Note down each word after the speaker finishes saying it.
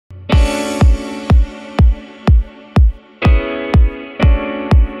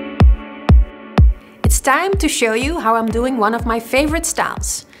It's time to show you how I'm doing one of my favorite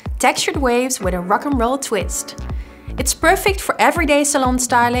styles, textured waves with a rock and roll twist. It's perfect for everyday salon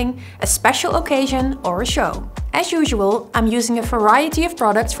styling, a special occasion or a show. As usual, I'm using a variety of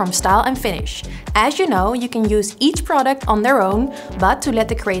products from Style and Finish. As you know, you can use each product on their own, but to let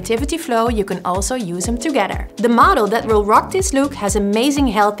the creativity flow, you can also use them together. The model that will rock this look has amazing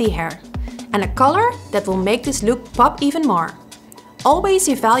healthy hair and a color that will make this look pop even more. Always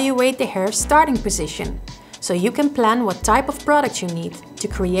evaluate the hair's starting position, so you can plan what type of product you need to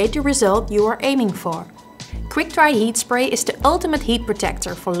create the result you are aiming for. Quick Dry Heat Spray is the ultimate heat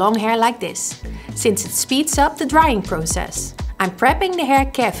protector for long hair like this, since it speeds up the drying process. I'm prepping the hair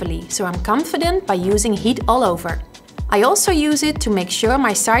carefully, so I'm confident by using heat all over. I also use it to make sure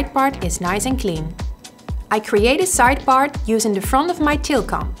my side part is nice and clean. I create a side part using the front of my tail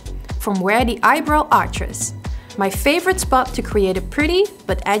comb, from where the eyebrow arches. My favorite spot to create a pretty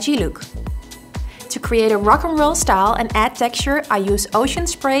but edgy look. To create a rock and roll style and add texture, I use ocean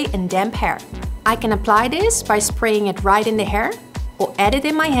spray in damp hair. I can apply this by spraying it right in the hair, or add it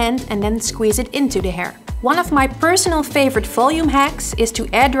in my hand and then squeeze it into the hair. One of my personal favorite volume hacks is to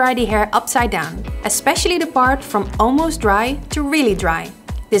air dry the hair upside down, especially the part from almost dry to really dry.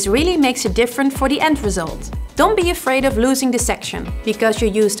 This really makes a difference for the end result. Don't be afraid of losing the section. Because you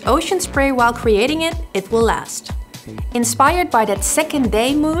used ocean spray while creating it, it will last. Inspired by that second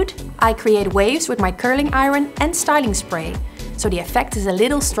day mood, I create waves with my curling iron and styling spray, so the effect is a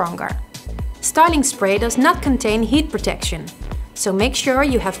little stronger. Styling spray does not contain heat protection, so make sure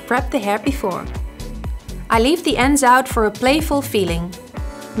you have prepped the hair before. I leave the ends out for a playful feeling.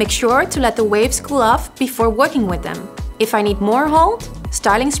 Make sure to let the waves cool off before working with them. If I need more hold,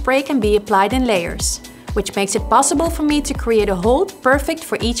 styling spray can be applied in layers, which makes it possible for me to create a hold perfect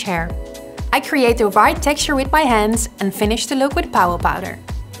for each hair. I create the right texture with my hands and finish the look with power powder.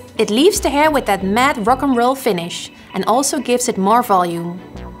 It leaves the hair with that matte rock and roll finish and also gives it more volume.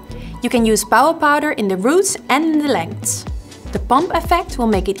 You can use power powder in the roots and in the lengths. The pump effect will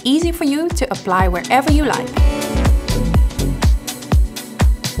make it easy for you to apply wherever you like.